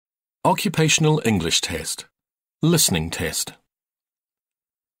Occupational English Test. Listening Test.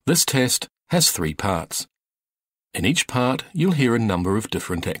 This test has 3 parts. In each part, you'll hear a number of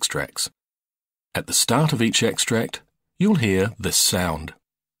different extracts. At the start of each extract, you'll hear this sound.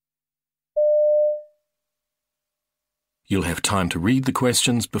 You'll have time to read the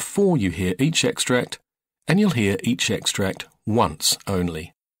questions before you hear each extract, and you'll hear each extract once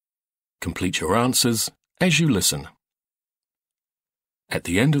only. Complete your answers as you listen. At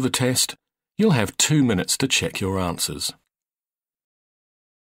the end of the test, you'll have 2 minutes to check your answers.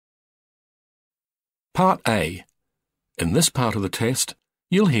 Part A. In this part of the test,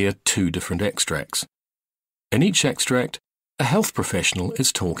 you'll hear 2 different extracts. In each extract, a health professional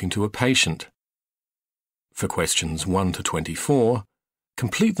is talking to a patient. For questions 1 to 24,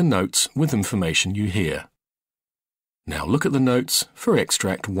 complete the notes with information you hear. Now look at the notes for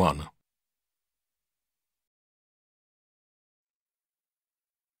extract 1.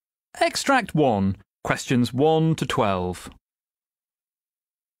 Extract 1, questions 1 to 12.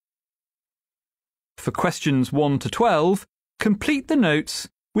 For questions 1 to 12, complete the notes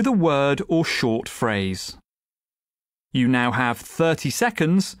with a word or short phrase. You now have 30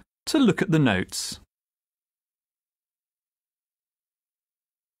 seconds to look at the notes.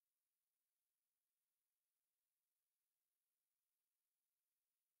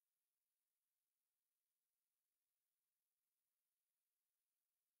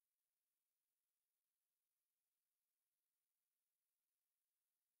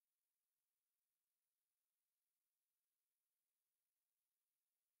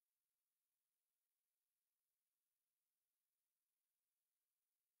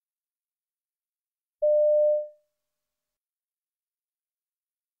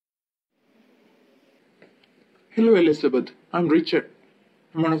 Hello Elizabeth, I'm Richard.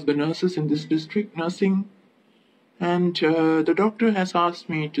 I'm one of the nurses in this district nursing, and the doctor has asked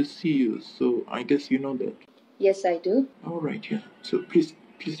me to see you, so I guess you know that. Yes, I do. All right, yeah. So please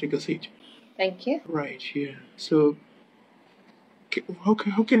take a seat. Thank you. Right, yeah. So how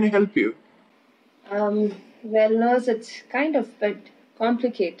can I help you? Well, nurse, it's kind of a bit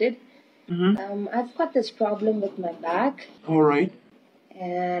complicated. I've got this problem with my back. All right.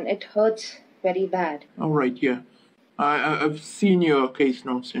 And it hurts very bad. All right, yeah. I've seen your case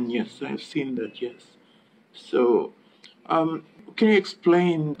notes, and yes, I've seen that, yes. So, can you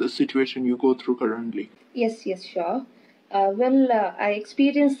explain the situation you go through currently? Yes, sure. I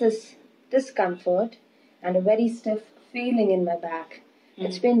experienced this discomfort and a very stiff feeling in my back.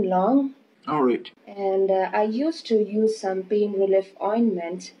 It's been long. All right. And I used to use some pain relief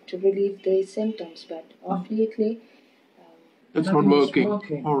ointments to relieve the symptoms, but off lately... That's not working.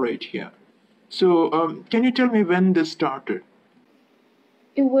 All right, yeah. So, can you tell me when this started?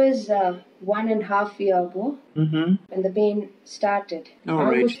 It was 1.5 years ago when the pain started. All I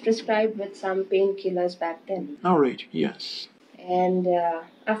right. was prescribed with some painkillers back then. All right, yes. And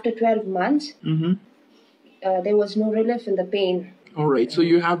after 12 months, there was no relief in the pain. All right, so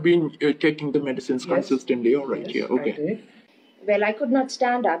you have been taking the medicines consistently. All right, Yes, yeah, okay. Well, I could not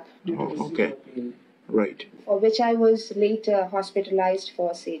stand up, Oh, okay. Right. for which I was later hospitalized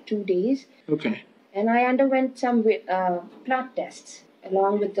for, say, 2 days. Okay. And I underwent some blood tests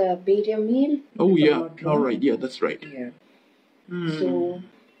along with the barium meal. Oh, yeah. All right, yeah, that's right. So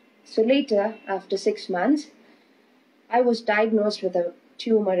later, after 6 months, I was diagnosed with a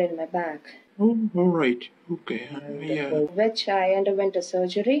tumor in my back. Oh, all right. Okay. Yeah. For which I underwent a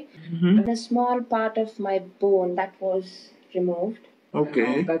surgery. And a small part of my bone that was removed.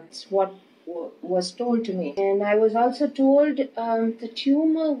 Okay. That's what was told to me. And I was also told the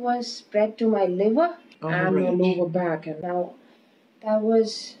tumor was spread to my liver and my lower back. And now that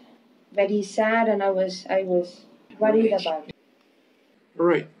was very sad, and I was worried about it.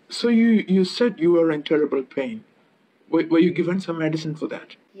 Right. So you said you were in terrible pain. Were you given some medicine for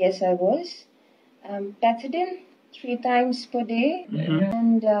that? Yes, I was. Pethidine 3 times per day,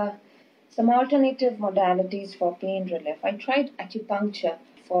 and some alternative modalities for pain relief. I tried acupuncture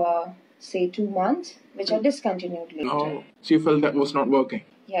for, say, 2 months, which I discontinued later. Oh, so you felt that was not working?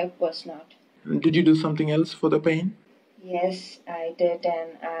 Yeah, it was not. Did you do something else for the pain? Yes, I did,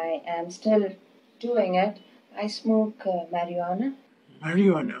 and I am still doing it. I smoke marijuana.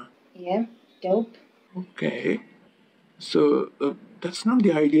 Marijuana? Yeah, dope. Okay. So that's not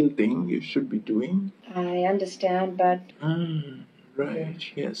the ideal thing you should be doing. I understand, but... Right,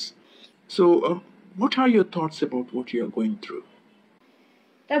 yes. So what are your thoughts about what you are going through?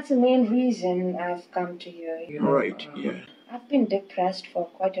 That's the main reason I've come to you. Right, yeah. I've been depressed for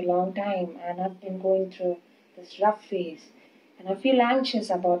quite a long time, and I've been going through this rough phase. And I feel anxious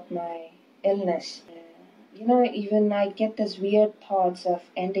about my illness. You know, even I get this weird thoughts of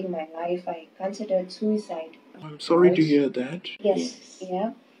ending my life. I considered suicide. I'm sorry to hear that. Yes,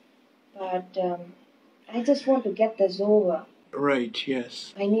 yeah. But I just want to get this over. Right,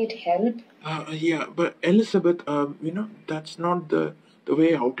 yes. I need help. Yeah, but Elizabeth, that's not the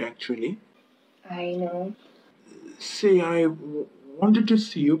way out actually. I know. See, wanted to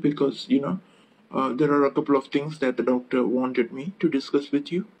see you because, there are a couple of things that the doctor wanted me to discuss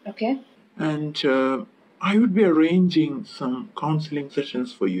with you. Okay. And I would be arranging some counseling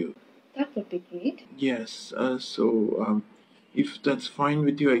sessions for you. That would be great. Yes, so if that's fine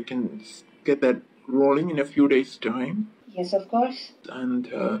with you, I can get that rolling in a few days' time. Yes, of course.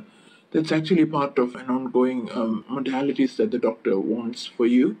 And that's actually part of an ongoing modalities that the doctor wants for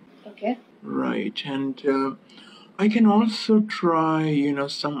you. Okay. Right, and I can also try,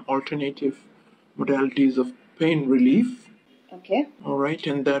 some alternative modalities of pain relief. Okay. All right,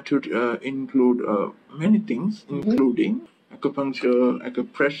 and that would include many things, including acupuncture,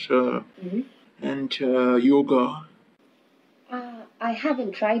 acupressure, and yoga. I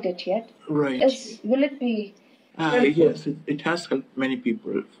haven't tried it yet. Right. Will it be? Yes, it has helped many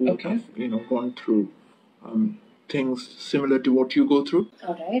people who have, gone through things similar to what you go through.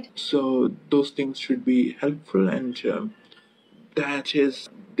 All right. So those things should be helpful, and that is,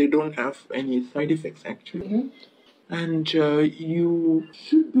 they don't have any side effects actually. And you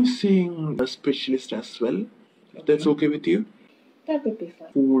should be seeing a specialist as well, if that's okay with you. That would be fine.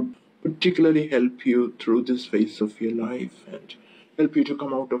 Who would particularly help you through this phase of your life and help you to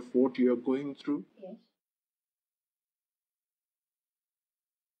come out of what you are going through. Yes.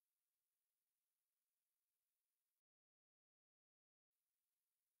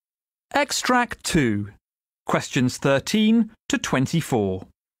 Extract 2. Questions 13 to 24.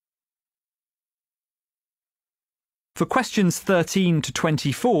 For questions 13 to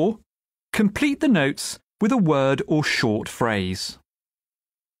 24, complete the notes with a word or short phrase.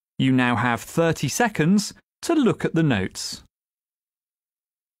 You now have 30 seconds to look at the notes.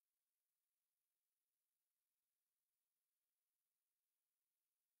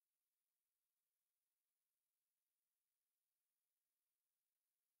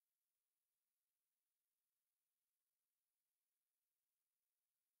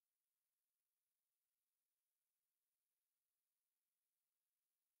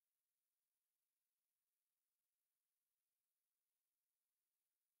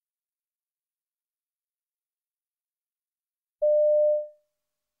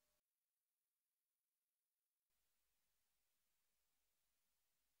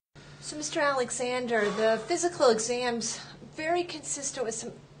 So, Mr. Alexander, the physical exam's very consistent with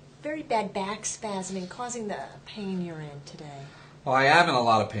some very bad back spasming causing the pain you're in today. Well, I am in a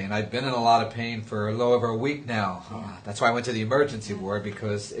lot of pain. I've been in a lot of pain for a little over a week now. That's why I went to the emergency ward,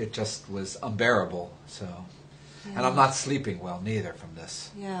 because it just was unbearable. So, and I'm not sleeping well neither from this.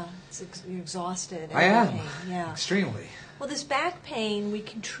 Yeah, you're exhausted. I am. Pain. Yeah. Extremely. Well, this back pain we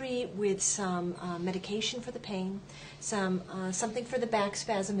can treat with some medication for the pain, something for the back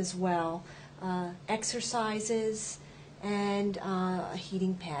spasm as well, exercises, and a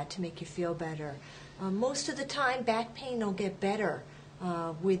heating pad to make you feel better. Most of the time, back pain will get better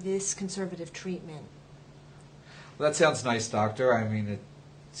with this conservative treatment. Well, that sounds nice, doctor. I mean, it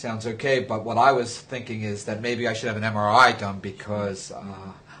sounds okay, but what I was thinking is that maybe I should have an MRI done, because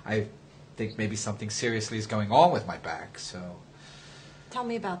I think maybe something seriously is going on with my back. So, tell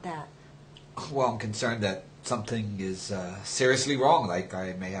me about that. Well, I'm concerned that something is seriously wrong, like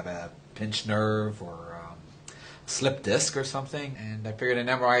I may have a pinched nerve or a slip disc or something, and I figured an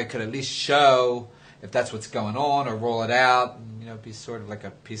MRI could at least show if that's what's going on, or rule it out, and, it'd be sort of like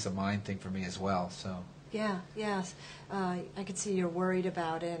a peace of mind thing for me as well. So. Yeah, yes. I could see you're worried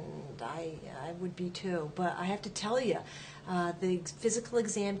about it, and I would be too. But I have to tell you, the physical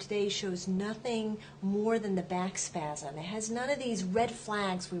exam today shows nothing more than the back spasm. It has none of these red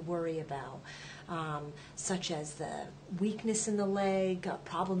flags we worry about, such as the weakness in the leg,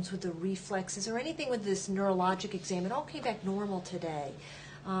 problems with the reflexes, or anything with this neurologic exam. It all came back normal today.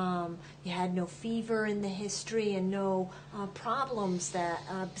 You had no fever in the history and no problems that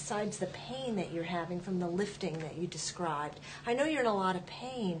besides the pain that you're having from the lifting that you described. I know you're in a lot of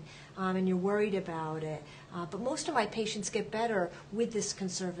pain and you're worried about it, but most of my patients get better with this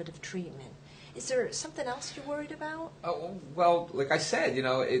conservative treatment. Is there something else you're worried about? Well, like I said,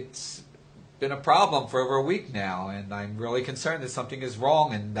 it's been a problem for over a week now, and I'm really concerned that something is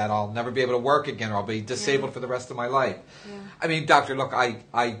wrong and that I'll never be able to work again, or I'll be disabled for the rest of my life. Yeah. I mean, doctor, look,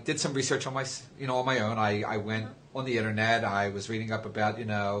 I did some research on my own. I went on the internet. I was reading up about,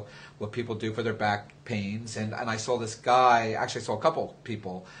 what people do for their back pains. And I saw this guy, actually I saw a couple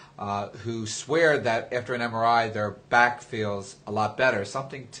people, who swear that after an MRI their back feels a lot better.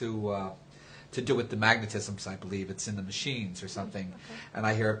 Something to do with the magnetisms, I believe. It's in the machines or something. Okay. And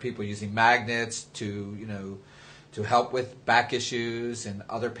I hear people using magnets to help with back issues and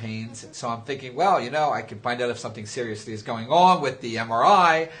other pains. So I'm thinking, well, I can find out if something seriously is going on with the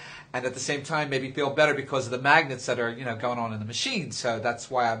MRI, and at the same time maybe feel better because of the magnets that are, going on in the machine. So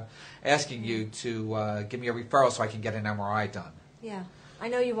that's why I'm asking you to give me a referral so I can get an MRI done. Yeah. I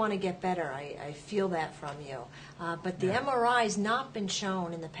know you want to get better. I feel that from you. But the MRI has not been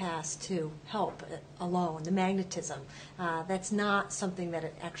shown in the past to help alone, the magnetism. That's not something that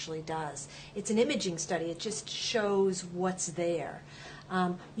it actually does. It's an imaging study. It just shows what's there.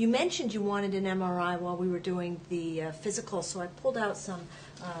 You mentioned you wanted an MRI while we were doing the physical, so I pulled out some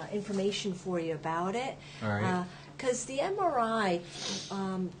information for you about it. All right. Because the MRI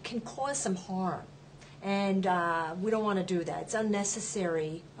can cause some harm. And we don't want to do that. It's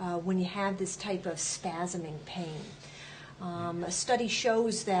unnecessary when you have this type of spasming pain. A study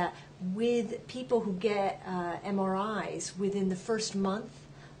shows that with people who get MRIs within the first month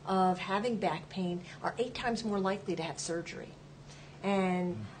of having back pain are 8 times more likely to have surgery.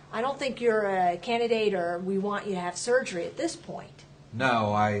 And I don't think you're a candidate or we want you to have surgery at this point.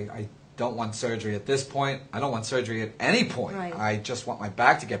 No, I don't want surgery at this point. I don't want surgery at any point. Right. I just want my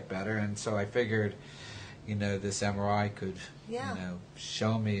back to get better, and so I figured this MRI could,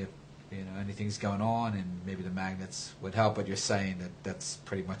 show me if, anything's going on, and maybe the magnets would help. But you're saying that that's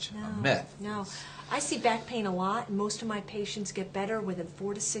pretty much a myth. No. I see back pain a lot, and most of my patients get better within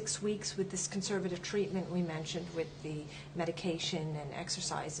 4 to 6 weeks with this conservative treatment we mentioned with the medication and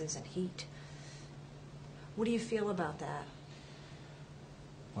exercises and heat. What do you feel about that?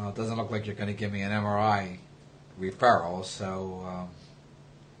 Well, it doesn't look like you're going to give me an MRI referral, so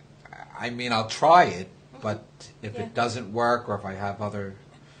I'll try it. But if it doesn't work, or if I have other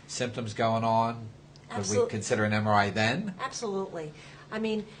symptoms going on, could we consider an MRI then? Absolutely.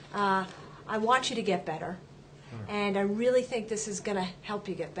 I want you to get better, and I really think this is going to help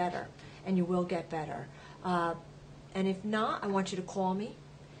you get better, and you will get better. And if not, I want you to call me,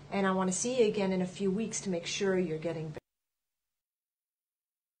 and I want to see you again in a few weeks to make sure you're getting better.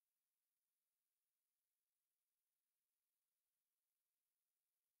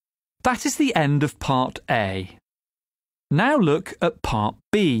 That is the end of Part A. Now look at Part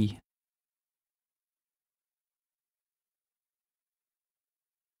B.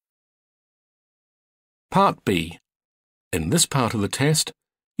 Part B. In this part of the test,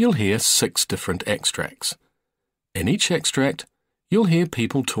 you'll hear 6 different extracts. In each extract, you'll hear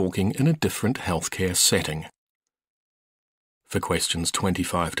people talking in a different healthcare setting. For questions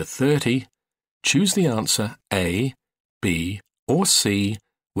 25 to 30, choose the answer A, B, or C,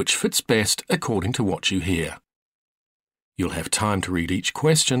 which fits best according to what you hear. You'll have time to read each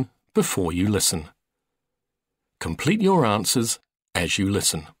question before you listen. Complete your answers as you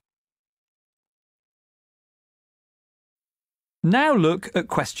listen. Now look at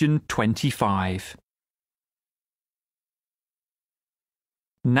question 25.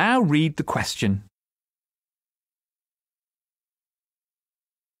 Now read the question.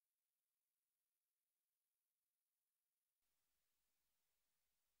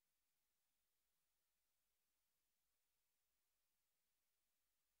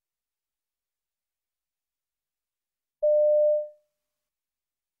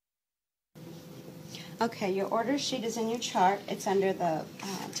 Okay, your order sheet is in your chart. It's under the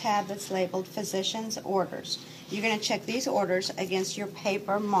tab that's labeled Physician's Orders. You're going to check these orders against your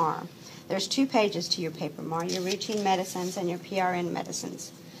paper MAR. There's 2 pages to your paper MAR, your routine medicines and your PRN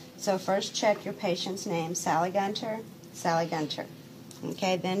medicines. So first check your patient's name, Sally Gunter, Sally Gunter.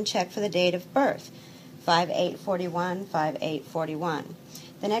 Okay, then check for the date of birth, 5/8/41, 5/8/41.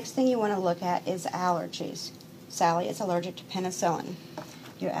 The next thing you want to look at is allergies. Sally is allergic to penicillin.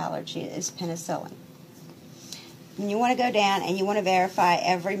 Your allergy is penicillin. And you want to go down and you want to verify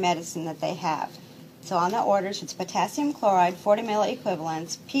every medicine that they have. So on the orders, it's potassium chloride, 40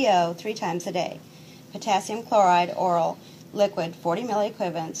 milliequivalents, PO 3 times a day. Potassium chloride, oral, liquid, 40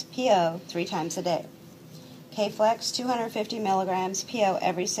 milliequivalents, PO 3 times a day. K-Flex, 250 milligrams, PO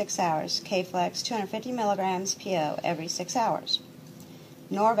every 6 hours. K-Flex, 250 milligrams, PO every 6 hours.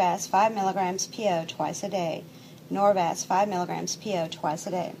 Norvasc, 5 milligrams, PO twice a day. Norvasc, 5 milligrams, PO twice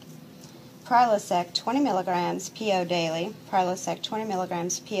a day. Prilosec, 20 milligrams, PO daily. Prilosec, 20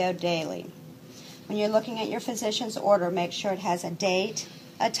 milligrams, PO daily. When you're looking at your physician's order, make sure it has a date,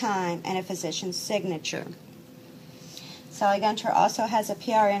 a time, and a physician's signature. Sally Gunter also has a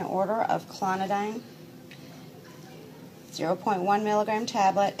PRN order of clonidine. 0.1 milligram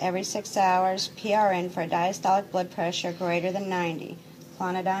tablet every 6 hours, PRN for diastolic blood pressure greater than 90.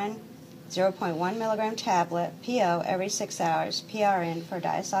 Clonidine, 0.1 milligram tablet, PO every 6 hours, PRN for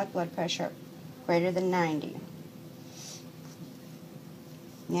diastolic blood pressure greater than 90.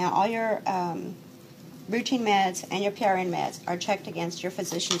 Now, all your routine meds and your PRN meds are checked against your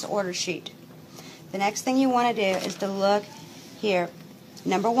physician's order sheet. The next thing you want to do is to look here.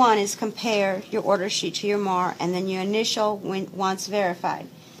 Number one is compare your order sheet to your MAR and then your initial once verified.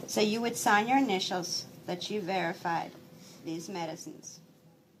 So you would sign your initials that you verified these medicines.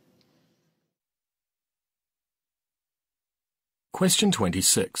 Question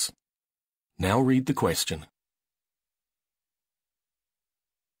 26. Now read the question.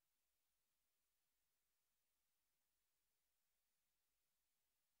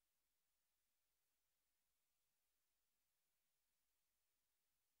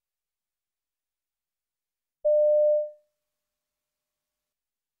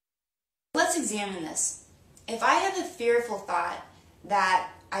 Let's examine this. If I have a fearful thought that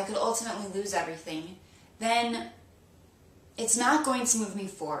I could ultimately lose everything, then it's not going to move me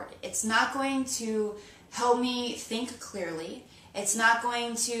forward. It's not going to help me think clearly. It's not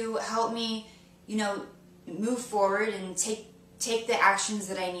going to help me, move forward and take the actions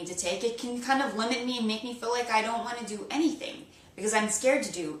that I need to take. It can kind of limit me and make me feel like I don't want to do anything because I'm scared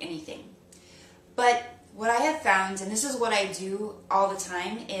to do anything. But what I have found, and this is what I do all the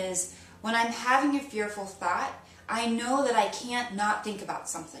time, is when I'm having a fearful thought, I know that I can't not think about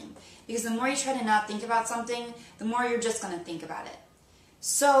something. Because the more you try to not think about something, the more you're just going to think about it.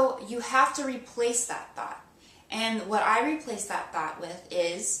 So you have to replace that thought. And what I replace that thought with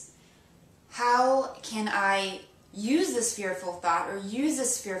is, how can I use this fearful thought or use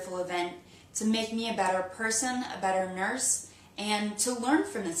this fearful event to make me a better person, a better nurse, and to learn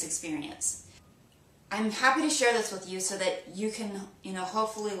from this experience? I'm happy to share this with you so that you can,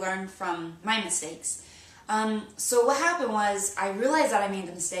 hopefully learn from my mistakes. So what happened was I realized that I made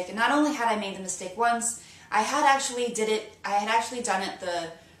the mistake, and not only had I made the mistake once, I had actually done it the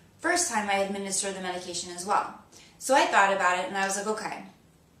first time I administered the medication as well. So I thought about it and I was like, okay,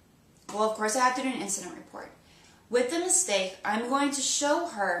 well, of course I have to do an incident report. With the mistake, I'm going to show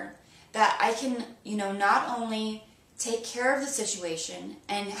her that I can, not only take care of the situation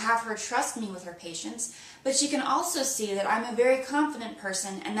and have her trust me with her patients, but she can also see that I'm a very confident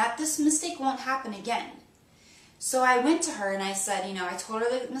person and that this mistake won't happen again. So I went to her and I said, I told her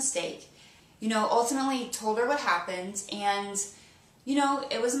the mistake, ultimately told her what happened, and,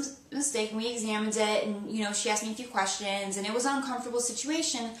 it was a mistake, and we examined it, and, she asked me a few questions, and it was an uncomfortable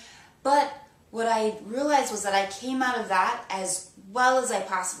situation, but what I realized was that I came out of that as well as I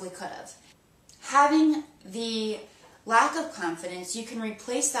possibly could have. Having the lack of confidence, you can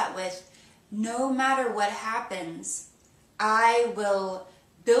replace that with, no matter what happens, I will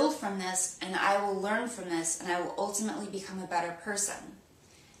build from this and I will learn from this and I will ultimately become a better person.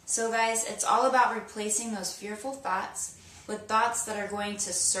 So guys, it's all about replacing those fearful thoughts with thoughts that are going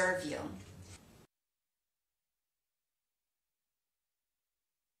to serve you.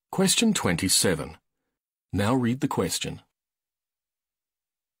 Question 27. Now read the question.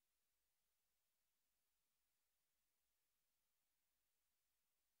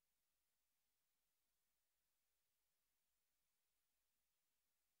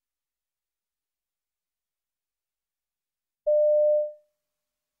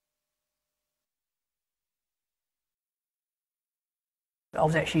 I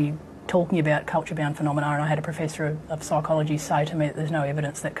was actually talking about culture-bound phenomena, and I had a professor of psychology say to me that there's no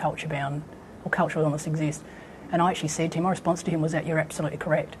evidence that culture-bound or cultural illness exists. And I actually said to him, my response to him was that you're absolutely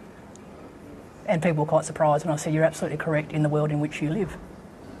correct. And people were quite surprised when I said, you're absolutely correct in the world in which you live.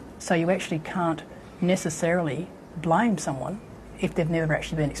 So you actually can't necessarily blame someone if they've never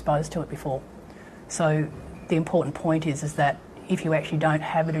actually been exposed to it before. So the important point is that if you actually don't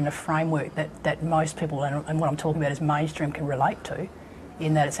have it in a framework that most people, and what I'm talking about is mainstream, can relate to,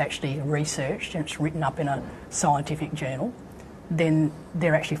 in that it's actually researched and it's written up in a scientific journal, then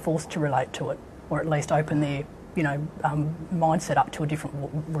they're actually forced to relate to it, or at least open their mindset up to a different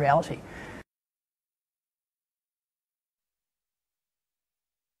reality.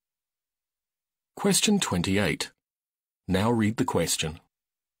 Question 28. Now read the question.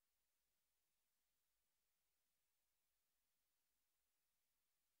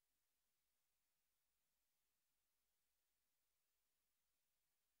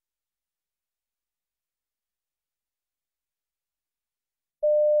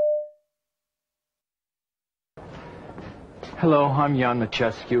 Hello, I'm Jan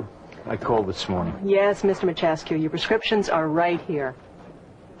Machescu. I called this morning. Yes, Mr. Machescu, your prescriptions are right here.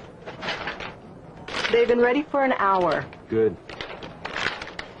 They've been ready for an hour. Good.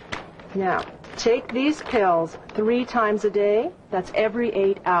 Now, take these pills 3 times a day. That's every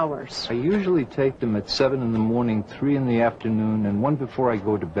 8 hours. I usually take them at 7 in the morning, 3 in the afternoon, and one before I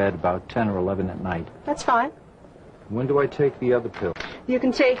go to bed about 10 or 11 at night. That's fine. When do I take the other pills? You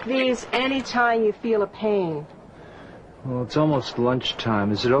can take these any time you feel a pain. Well, it's almost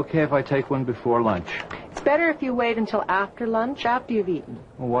lunchtime. Is it okay if I take one before lunch? It's better if you wait until after lunch, after you've eaten.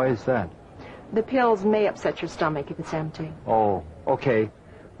 Well, why is that? The pills may upset your stomach if it's empty. Oh, okay.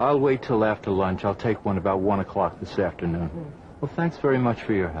 I'll wait till after lunch. I'll take one about 1 o'clock this afternoon. Well, thanks very much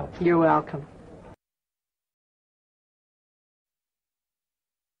for your help. You're welcome.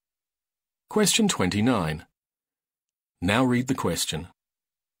 Question 29. Now read the question.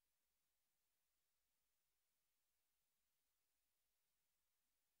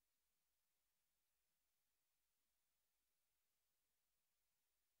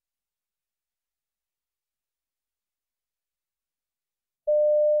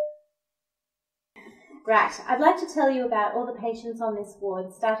 Right, I'd like to tell you about all the patients on this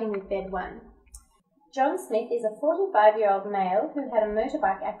ward, starting with bed 1. John Smith is a 45-year-old male who had a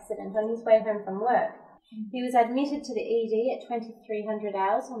motorbike accident on his way home from work. He was admitted to the ED at 2300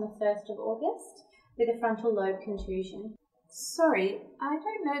 hours on the 1st of August with a frontal lobe contusion. Sorry, I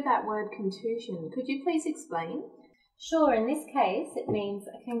don't know that word contusion. Could you please explain? Sure, in this case it means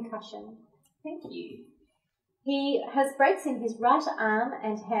a concussion. Thank you. He has breaks in his right arm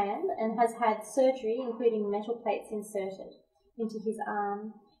and hand and has had surgery including metal plates inserted into his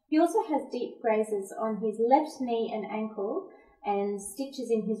arm. He also has deep grazes on his left knee and ankle and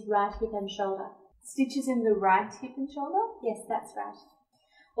stitches in his right hip and shoulder. Stitches in the right hip and shoulder? Yes, that's right.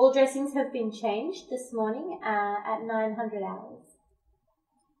 All dressings have been changed this morning at 900 hours.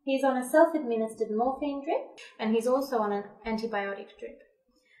 He's on a self-administered morphine drip and he's also on an antibiotic drip.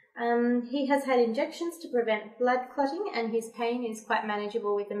 He has had injections to prevent blood clotting and his pain is quite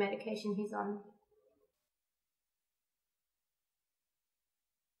manageable with the medication he's on.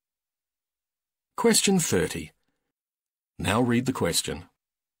 Question 30. Now read the question.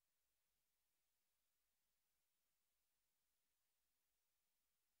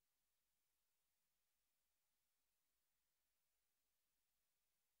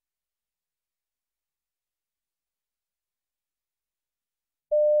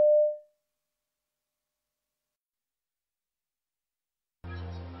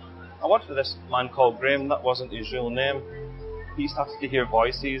 I worked with this man called Graham. That wasn't his real name. He started to hear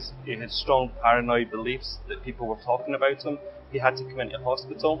voices. He had strong paranoid beliefs that people were talking about him. He had to come into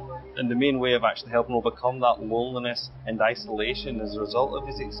hospital, and the main way of actually helping overcome that loneliness and isolation as a result of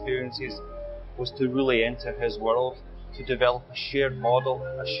his experiences was to really enter his world, to develop a shared model,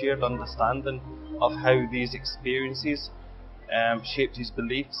 a shared understanding of how these experiences shaped his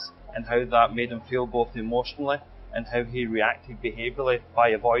beliefs and how that made him feel both emotionally and how he reacted behaviourally by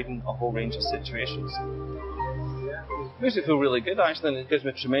avoiding a whole range of situations. It makes me feel really good actually, and it gives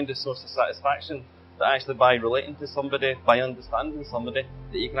me a tremendous source of satisfaction that actually by relating to somebody, by understanding somebody,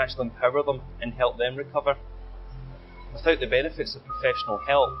 that you can actually empower them and help them recover. Without the benefits of professional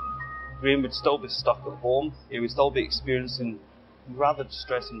help, Graham would still be stuck at home. He would still be experiencing rather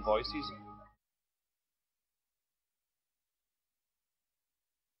distressing voices.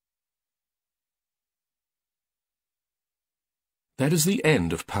 That is the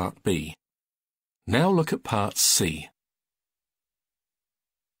end of Part B. Now look at Part C.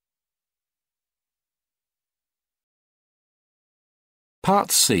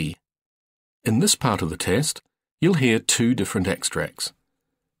 Part C. In this part of the test, you'll hear 2 different extracts.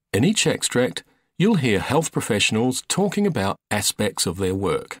 In each extract, you'll hear health professionals talking about aspects of their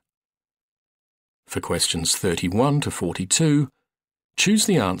work. For questions 31 to 42, choose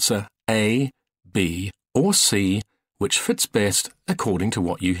the answer A, B, or C, which fits best according to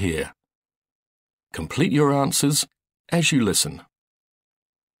what you hear. Complete your answers as you listen.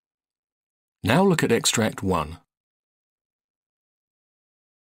 Now look at Extract 1.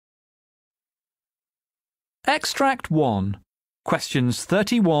 Extract 1, questions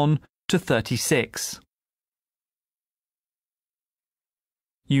 31 to 36.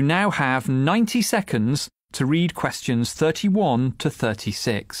 You now have 90 seconds to read questions 31 to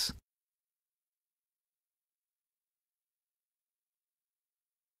 36.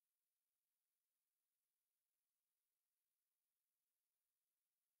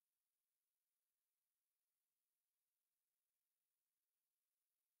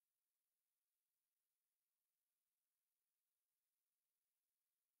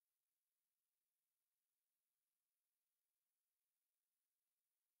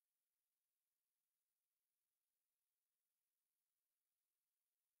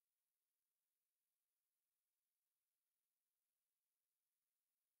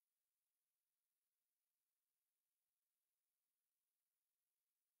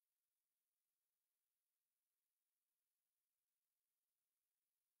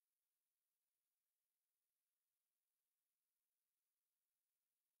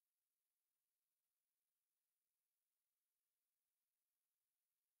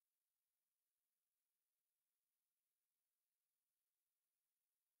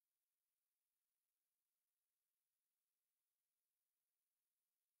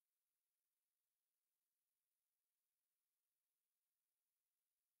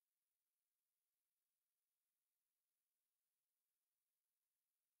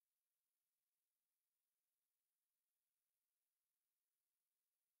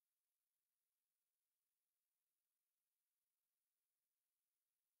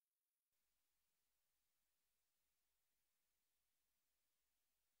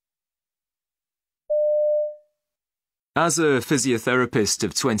 As a physiotherapist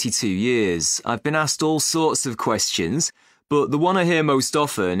of 22 years, I've been asked all sorts of questions, but the one I hear most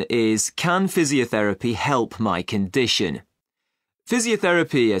often is, can physiotherapy help my condition?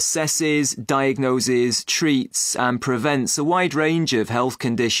 Physiotherapy assesses, diagnoses, treats, and prevents a wide range of health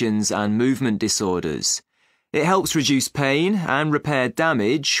conditions and movement disorders. It helps reduce pain and repair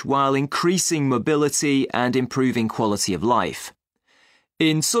damage while increasing mobility and improving quality of life.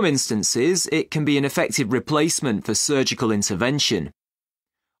 In some instances, it can be an effective replacement for surgical intervention.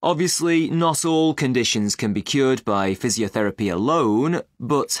 Obviously, not all conditions can be cured by physiotherapy alone,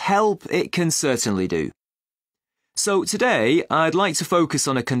 but help it can certainly do. So today, I'd like to focus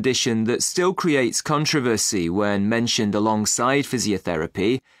on a condition that still creates controversy when mentioned alongside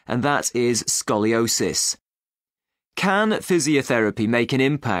physiotherapy, and that is scoliosis. Can physiotherapy make an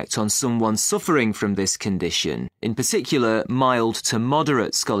impact on someone suffering from this condition, in particular mild to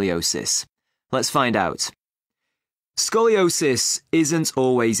moderate scoliosis? Let's find out. Scoliosis isn't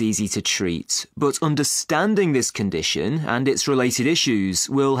always easy to treat, but understanding this condition and its related issues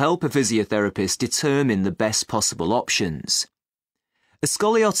will help a physiotherapist determine the best possible options. A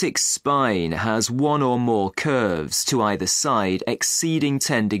scoliotic spine has one or more curves to either side exceeding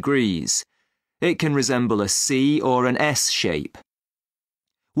 10 degrees. It can resemble a C or an S shape.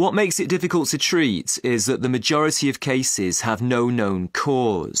 What makes it difficult to treat is that the majority of cases have no known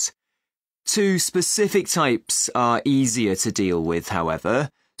cause. Two specific types are easier to deal with,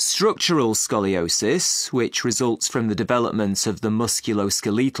 however: structural scoliosis, which results from the development of the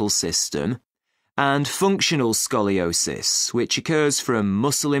musculoskeletal system, and functional scoliosis, which occurs from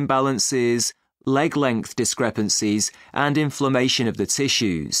muscle imbalances, leg length discrepancies, and inflammation of the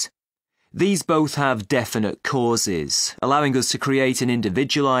tissues. These both have definite causes, allowing us to create an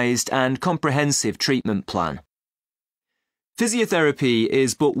individualized and comprehensive treatment plan. Physiotherapy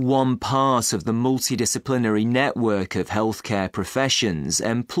is but one part of the multidisciplinary network of healthcare professions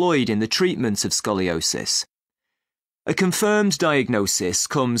employed in the treatment of scoliosis. A confirmed diagnosis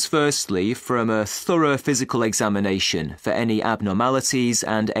comes firstly from a thorough physical examination for any abnormalities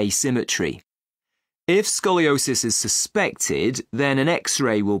and asymmetry. If scoliosis is suspected, then an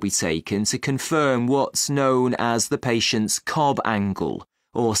X-ray will be taken to confirm what's known as the patient's Cobb angle,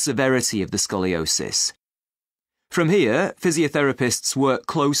 or severity of the scoliosis. From here, physiotherapists work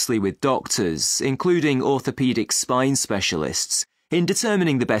closely with doctors, including orthopedic spine specialists, in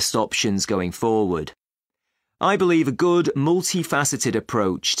determining the best options going forward. I believe a good, multifaceted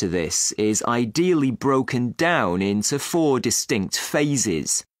approach to this is ideally broken down into 4 distinct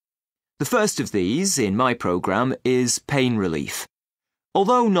phases. The first of these, in my program, is pain relief.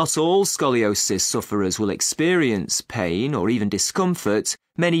 Although not all scoliosis sufferers will experience pain or even discomfort,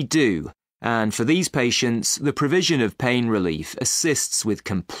 many do, and for these patients, the provision of pain relief assists with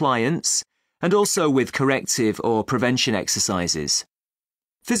compliance and also with corrective or prevention exercises.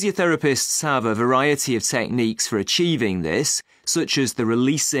 Physiotherapists have a variety of techniques for achieving this, such as the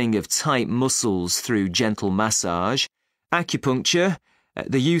releasing of tight muscles through gentle massage, acupuncture,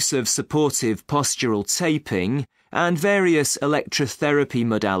 the use of supportive postural taping, and various electrotherapy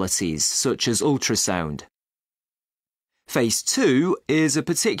modalities such as ultrasound. Phase 2 is a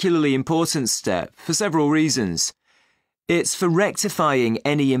particularly important step for several reasons. It's for rectifying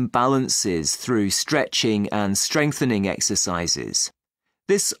any imbalances through stretching and strengthening exercises.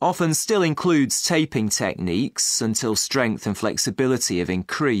 This often still includes taping techniques until strength and flexibility have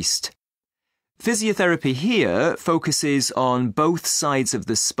increased. Physiotherapy here focuses on both sides of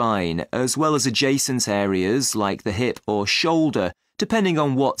the spine as well as adjacent areas like the hip or shoulder, depending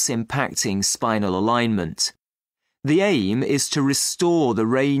on what's impacting spinal alignment. The aim is to restore the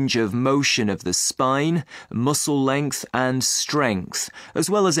range of motion of the spine, muscle length and strength, as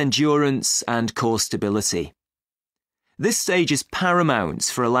well as endurance and core stability. This stage is paramount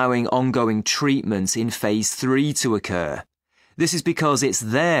for allowing ongoing treatment in phase 3 to occur. This is because it's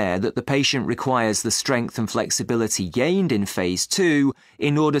there that the patient requires the strength and flexibility gained in phase 2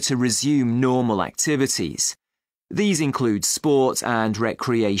 in order to resume normal activities. These include sport and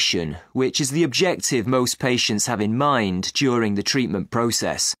recreation, which is the objective most patients have in mind during the treatment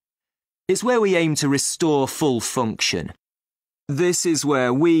process. It's where we aim to restore full function. This is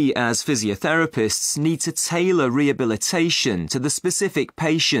where we, as physiotherapists, need to tailor rehabilitation to the specific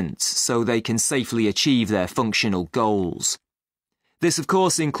patient so they can safely achieve their functional goals. This, of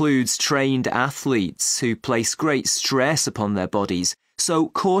course, includes trained athletes who place great stress upon their bodies, so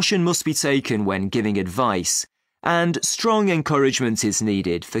caution must be taken when giving advice, and strong encouragement is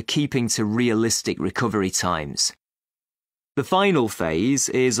needed for keeping to realistic recovery times. The final phase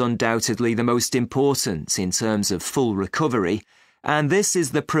is undoubtedly the most important in terms of full recovery, and this is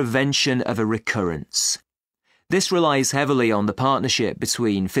the prevention of a recurrence. This relies heavily on the partnership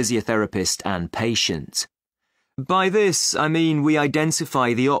between physiotherapist and patient. By this, I mean we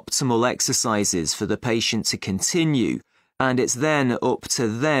identify the optimal exercises for the patient to continue, and it's then up to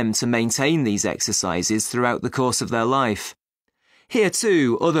them to maintain these exercises throughout the course of their life. Here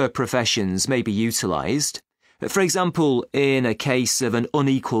too, other professions may be utilised. For example, in a case of an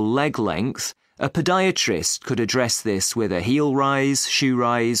unequal leg length, a podiatrist could address this with a heel rise, shoe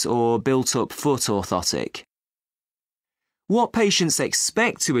rise, or built-up foot orthotic. What patients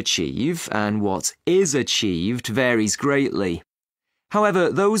expect to achieve and what is achieved varies greatly. However,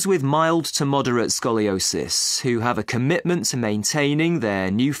 those with mild to moderate scoliosis who have a commitment to maintaining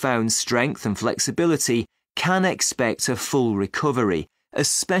their newfound strength and flexibility can expect a full recovery,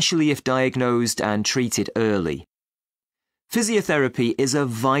 especially if diagnosed and treated early. Physiotherapy is a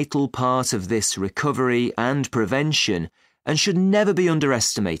vital part of this recovery and prevention and should never be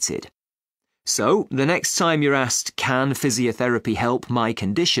underestimated. So, the next time you're asked, can physiotherapy help my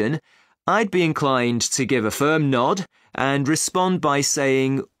condition, I'd be inclined to give a firm nod and respond by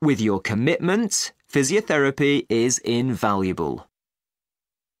saying, with your commitment, physiotherapy is invaluable.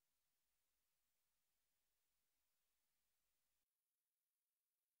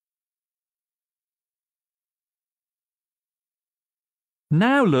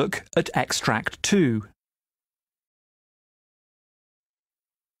 Now look at Extract 2.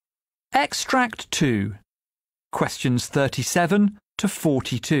 Extract 2. Questions 37 to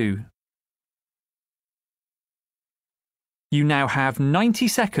 42. You now have 90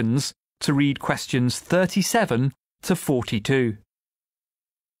 seconds to read questions 37 to 42.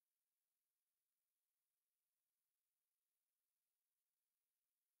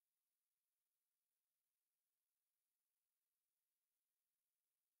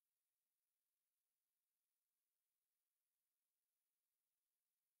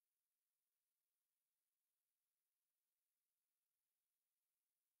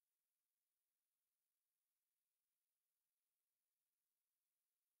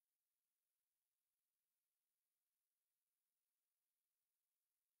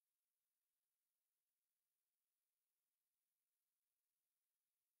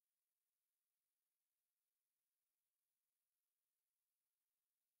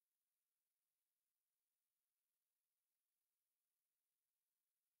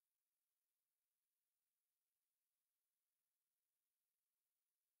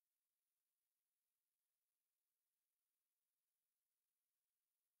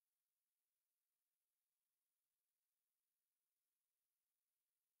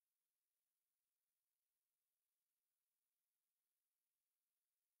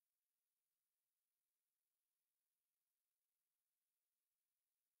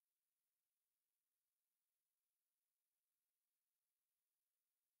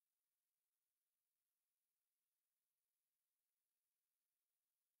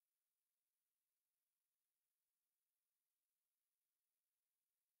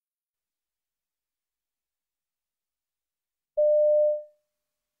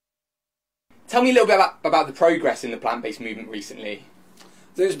 Tell me a little bit about the progress in the plant-based movement recently.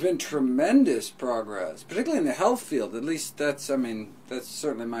 There's been tremendous progress, particularly in the health field. At least that's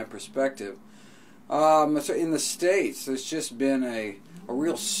certainly my perspective. So in the States, there's just been a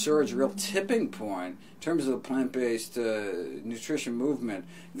real surge, a real tipping point in terms of the plant-based nutrition movement.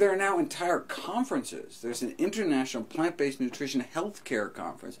 There are now entire conferences. There's an international plant-based nutrition healthcare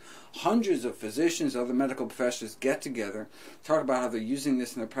conference. Hundreds of physicians, other medical professionals get together, talk about how they're using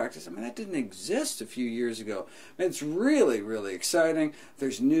this in their practice. I mean, that didn't exist a few years ago. I mean, it's really, really exciting.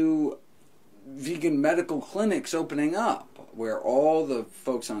 There's new vegan medical clinics opening up where all the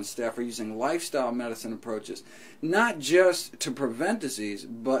folks on staff are using lifestyle medicine approaches, not just to prevent disease,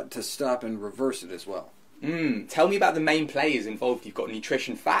 but to stop and reverse it as well. Tell me about the main players involved. You've got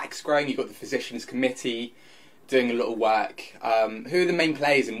Nutrition Facts growing, you've got the Physicians Committee doing a lot of work. Who are the main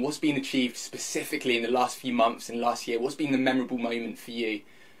players and what's been achieved specifically in the last few months and last year? What's been the memorable moment for you?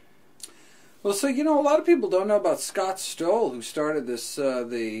 Well, so, a lot of people don't know about Scott Stoll, who started this,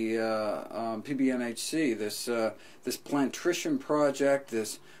 PBNHC, this Plantrition project,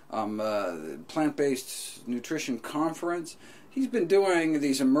 this plant-based nutrition conference. He's been doing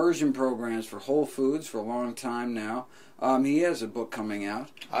these immersion programs for Whole Foods for a long time now. He has a book coming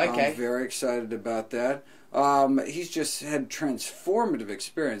out. Okay. I'm very excited about that. He's just had transformative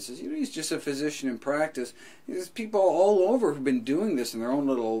experiences. He's just a physician in practice. There's people all over who've been doing this in their own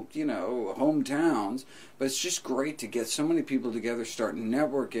little, hometowns. But it's just great to get so many people together, start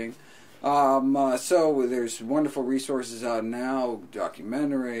networking. So there's wonderful resources out now,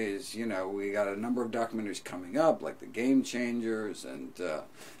 documentaries. We got a number of documentaries coming up, like The Game Changers and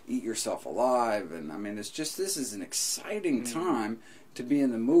Eat Yourself Alive. And I mean, this is an exciting time to be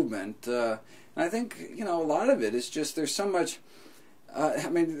in the movement. And I think, a lot of it is just there's so much.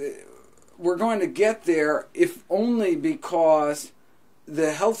 We're going to get there if only because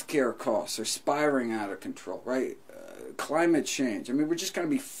the healthcare costs are spiraling out of control, right? Climate change. We're just going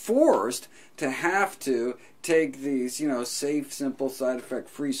to be forced to have to take these, safe, simple, side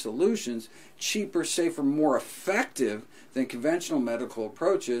effect-free solutions, cheaper, safer, more effective than conventional medical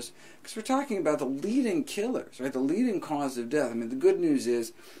approaches, because we're talking about the leading killers, right? The leading cause of death. The good news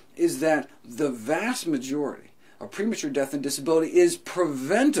is that the vast majority of premature death and disability is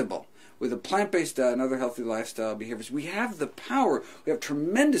preventable with a plant-based diet and other healthy lifestyle behaviors. We have the power, we have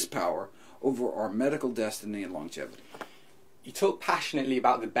tremendous power over our medical destiny and longevity. You talk passionately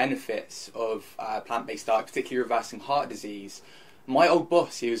about the benefits of plant-based diet, particularly reversing heart disease. My old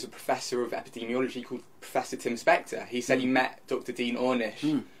boss, he was a professor of epidemiology called Professor Tim Spector. He said he met Dr. Dean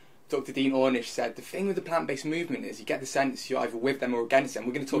Ornish. Dr. Dean Ornish said, the thing with the plant-based movement is you get the sense you're either with them or against them.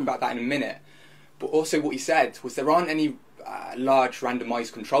 We're going to talk about that in a minute. But also what he said was there aren't any large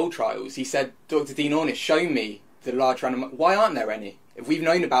randomised control trials. He said, Dr. Dean Ornish, show me the large randomised... Why aren't there any? If we've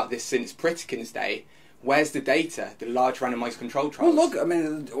known about this since Pritikin's day, where's the data, the large randomised control trials? Well, look,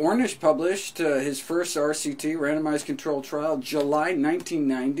 Ornish published his first RCT, randomised control trial, July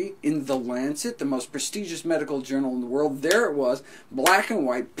 1990, in The Lancet, the most prestigious medical journal in the world. There it was, black and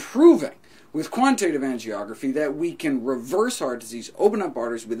white, proving with quantitative angiography that we can reverse heart disease, open up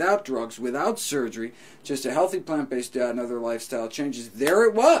arteries without drugs, without surgery, just a healthy plant-based diet and other lifestyle changes. There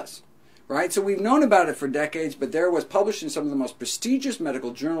it was. Right? So we've known about it for decades, but there it was, published in some of the most prestigious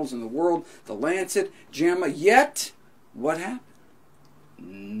medical journals in the world, The Lancet, JAMA, yet what happened?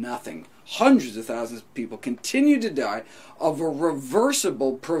 Nothing. Hundreds of thousands of people continue to die of a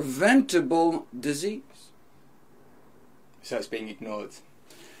reversible, preventable disease. So it's being ignored.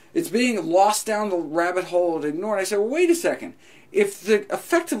 It's being lost down the rabbit hole and ignored. I said, well, wait a second. If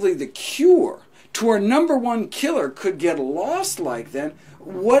effectively the cure to our number one killer could get lost like that,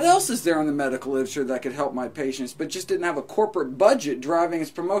 what else is there in the medical literature that could help my patients, but just didn't have a corporate budget driving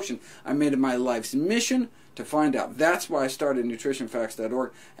its promotion? I made it my life's mission to find out. That's why I started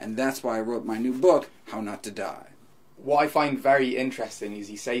nutritionfacts.org, and that's why I wrote my new book, How Not to Die. What I find very interesting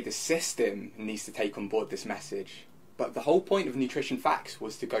is you say the system needs to take on board this message, but the whole point of Nutrition Facts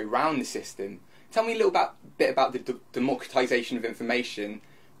was to go round the system. Tell me a little bit about the democratization of information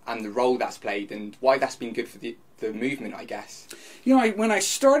and the role that's played and why that's been good for the movement, I guess. When I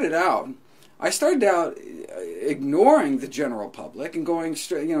started out ignoring the general public and going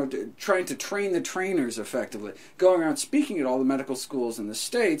straight, trying to train the trainers effectively, going around speaking at all the medical schools in the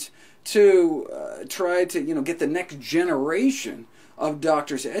States to try to, get the next generation of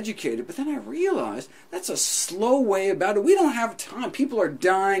doctors educated. But then I realized that's a slow way about it. We don't have time. People are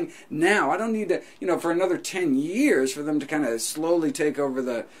dying now. I don't need to, for another 10 years for them to kind of slowly take over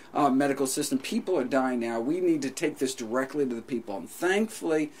the medical system. People are dying now. We need to take this directly to the people. And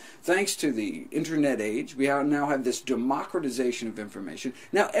thankfully, thanks to the internet age, we now have this democratization of information.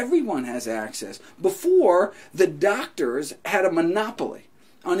 Now everyone has access. Before, the doctors had a monopoly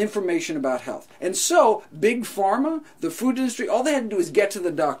on information about health. And so, big pharma, the food industry, all they had to do is get to the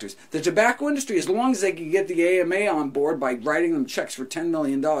doctors. The tobacco industry, as long as they could get the AMA on board by writing them checks for $10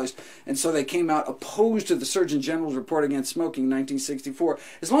 million, and so they came out opposed to the Surgeon General's report against smoking in 1964.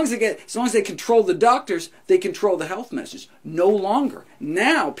 As long as they control the doctors, they control the health message. No longer.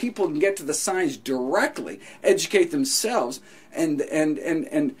 Now, people can get to the science directly, educate themselves,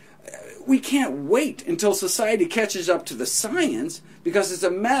 and we can't wait until society catches up to the science because it's a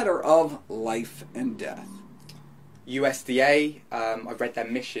matter of life and death. USDA, I've read their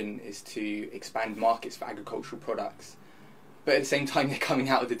mission is to expand markets for agricultural products. But at the same time, they're coming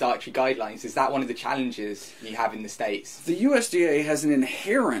out with the dietary guidelines. Is that one of the challenges you have in the States? The USDA has an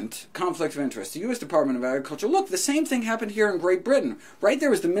inherent conflict of interest. The U.S. Department of Agriculture, look, the same thing happened here in Great Britain. Right,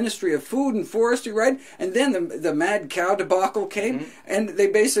 there was the Ministry of Food and Forestry, right? And then the mad cow debacle came, and they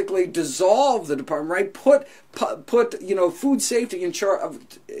basically dissolved the department, right? Put food safety in charge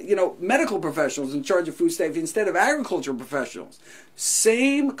of, medical professionals in charge of food safety instead of agricultural professionals.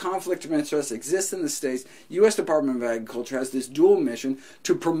 Same conflict of interest exists in the States. U.S. Department of Agriculture has this dual mission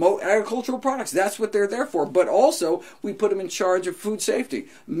to promote agricultural products. That's what they're there for. But also, we put them in charge of food safety,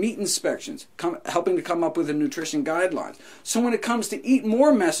 meat inspections, helping to come up with the nutrition guidelines. So when it comes to eat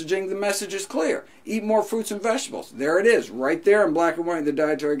more messaging, the message is clear. Eat more fruits and vegetables. There it is, right there in black and white in the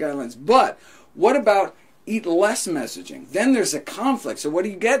dietary guidelines. But what about eat less messaging. Then there's a conflict. So what do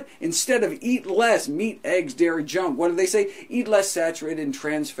you get? Instead of eat less meat, eggs, dairy, junk, what do they say? Eat less saturated and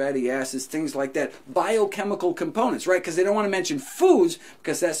trans fatty acids, things like that. Biochemical components, right? Because they don't want to mention foods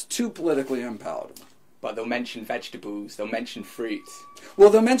because that's too politically unpalatable. But they'll mention vegetables, they'll mention fruits. Well,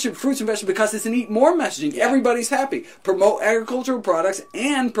 they'll mention fruits and vegetables because it's an eat more messaging. Yeah. Everybody's happy. Promote agricultural products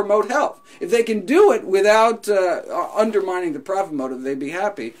and promote health. If they can do it without undermining the profit motive, they'd be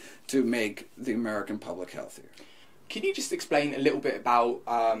happy to make the American public healthier. Can you just explain a little bit about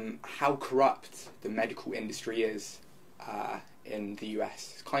how corrupt the medical industry is in the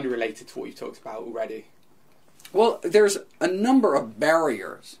US? It's kind of related to what you talked about already. Well, there's a number of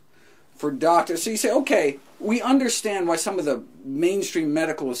barriers for doctors. So you say, okay, we understand why some of the mainstream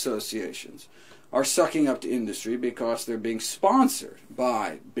medical associations are sucking up to industry because they're being sponsored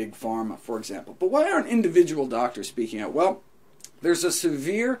by Big Pharma, for example. But why aren't individual doctors speaking out? Well, there's a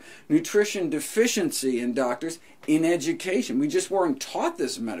severe nutrition deficiency in doctors in education. We just weren't taught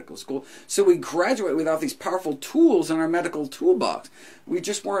this in medical school, so we graduate without these powerful tools in our medical toolbox. We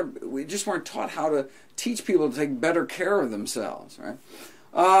just weren't taught how to teach people to take better care of themselves, right?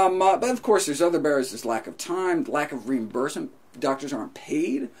 But of course, there's other barriers. There's lack of time, lack of reimbursement. Doctors aren't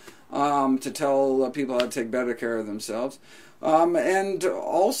paid to tell people how to take better care of themselves. And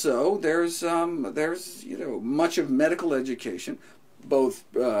also, there's much of medical education, both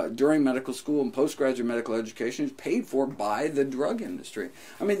during medical school and postgraduate medical education, is paid for by the drug industry.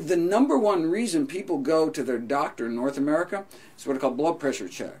 I mean, the number one reason people go to their doctor in North America is what are called blood pressure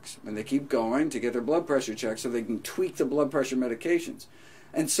checks. And they keep going to get their blood pressure checked so they can tweak the blood pressure medications.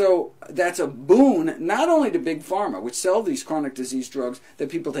 And so that's a boon not only to Big Pharma, which sell these chronic disease drugs that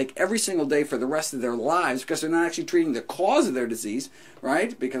people take every single day for the rest of their lives because they're not actually treating the cause of their disease,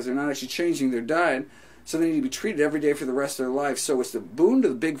 right? Because they're not actually changing their diet. So they need to be treated every day for the rest of their life. So it's the boon to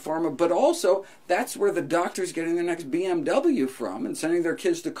the Big Pharma, but also that's where the doctor's getting their next BMW from and sending their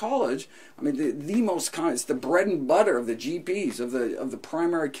kids to college. I mean, it's the bread and butter of the GPs, of the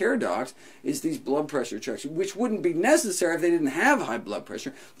primary care docs, is these blood pressure checks, which wouldn't be necessary if they didn't have high blood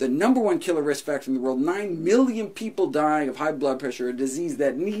pressure. The number one killer risk factor in the world, 9 million people dying of high blood pressure, a disease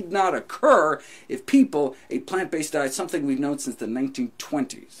that need not occur if people ate plant-based diet, something we've known since the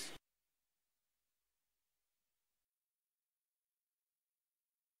 1920s.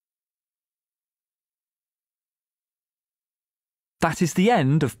 That is the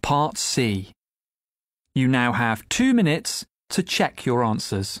end of Part C. You now have 2 minutes to check your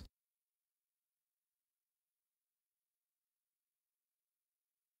answers.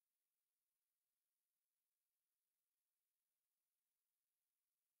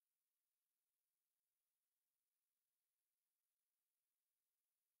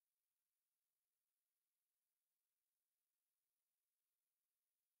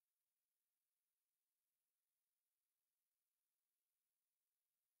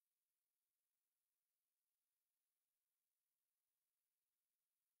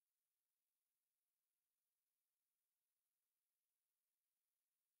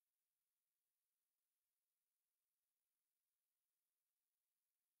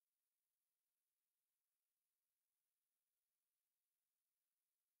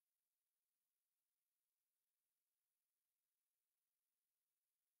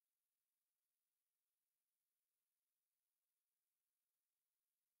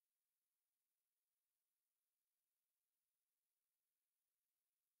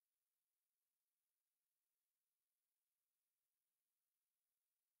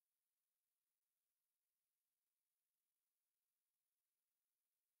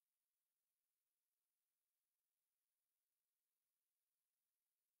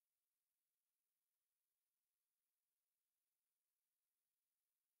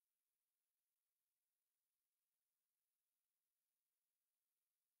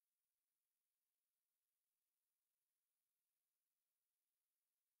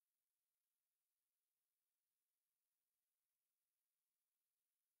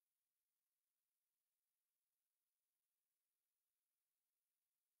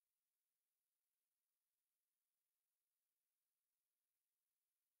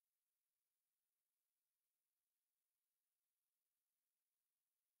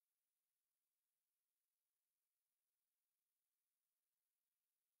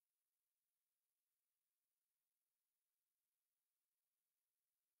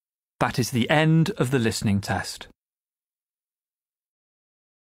 That is the end of the listening test.